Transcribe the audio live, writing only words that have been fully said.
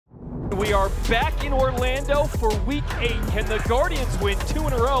We are back in Orlando for week 8. Can the Guardians win 2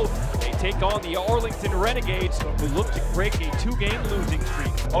 in a row? They take on the Arlington Renegades, who look to break a 2-game losing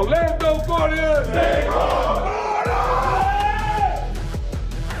streak. Orlando Guardians!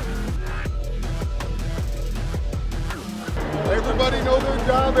 Everybody know their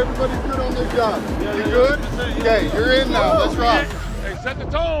job, everybody's good on their job. You good? Okay, you're in now, let's rock. Hey, set the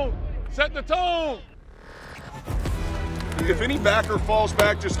tone, set the tone. If any backer falls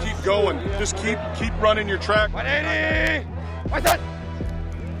back, just keep going. Just keep running your track. 180! What's that?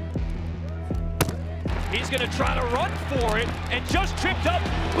 He's going to try to run for it, and just tripped up.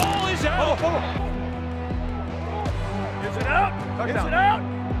 Ball is out. Gets it out. Gets it out.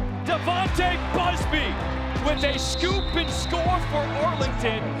 Devontae Busby with a scoop and score for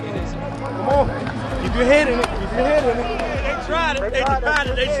Arlington. Come on, keep your head in it, keep your head in it. They tried it, they tried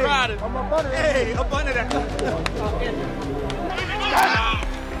it, they tried it. Hey, up under that.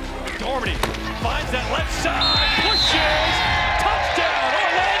 Dormady finds that left side, pushes, touchdown,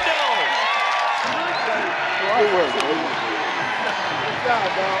 Orlando! Good work, baby. Good job,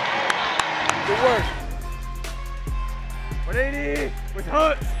 dog. Good work. 180 with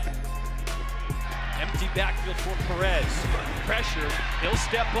Hunt. Empty backfield for Perez. Pressure, he'll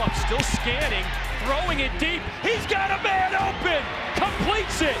step up, still scanning, throwing it deep. He's got a man open,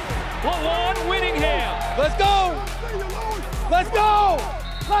 completes it. Lawan Winningham. Let's go! Let's go!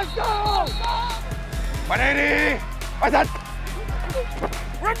 Let's go! 180. What's that?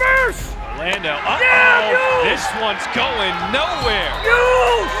 Reverse. Orlando, Yeah, this one's going nowhere.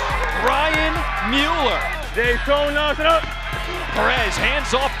 Ryan Mueller. Daytona it up. Perez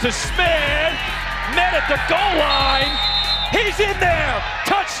hands off to Smith. Met at the goal line. He's in there.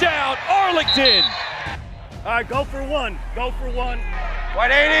 Touchdown, Arlington. All right, go for one. Go for one. 180.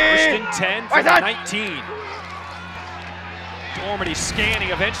 First and 10 for What's the that? 19. Dormady scanning,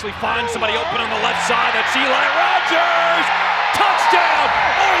 eventually finds somebody open on the left side. That's Eli Rogers. Touchdown,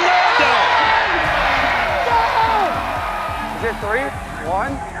 Orlando. Is it 3?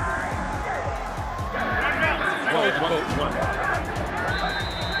 1?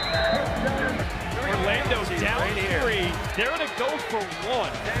 Orlando's down 3. They're going to go for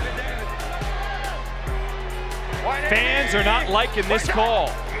 1. Fans are not liking this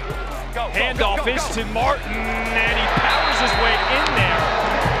call. Handoff is to Martin, and he powers his way in there.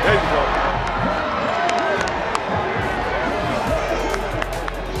 There you go.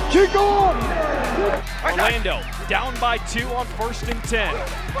 Keep going! Orlando down by 2 on 1st and 10.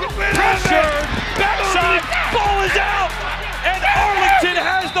 Pressured, backside, ball is out, and Arlington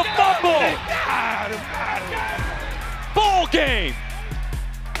has the fumble. Ball game.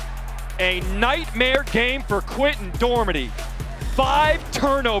 A nightmare game for Quinten Dormady. 5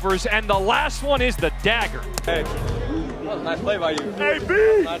 turnovers, and the last one is the dagger. Hey, nice play by you. Hey,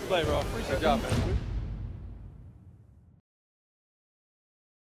 B. Nice play, bro. Good job, man.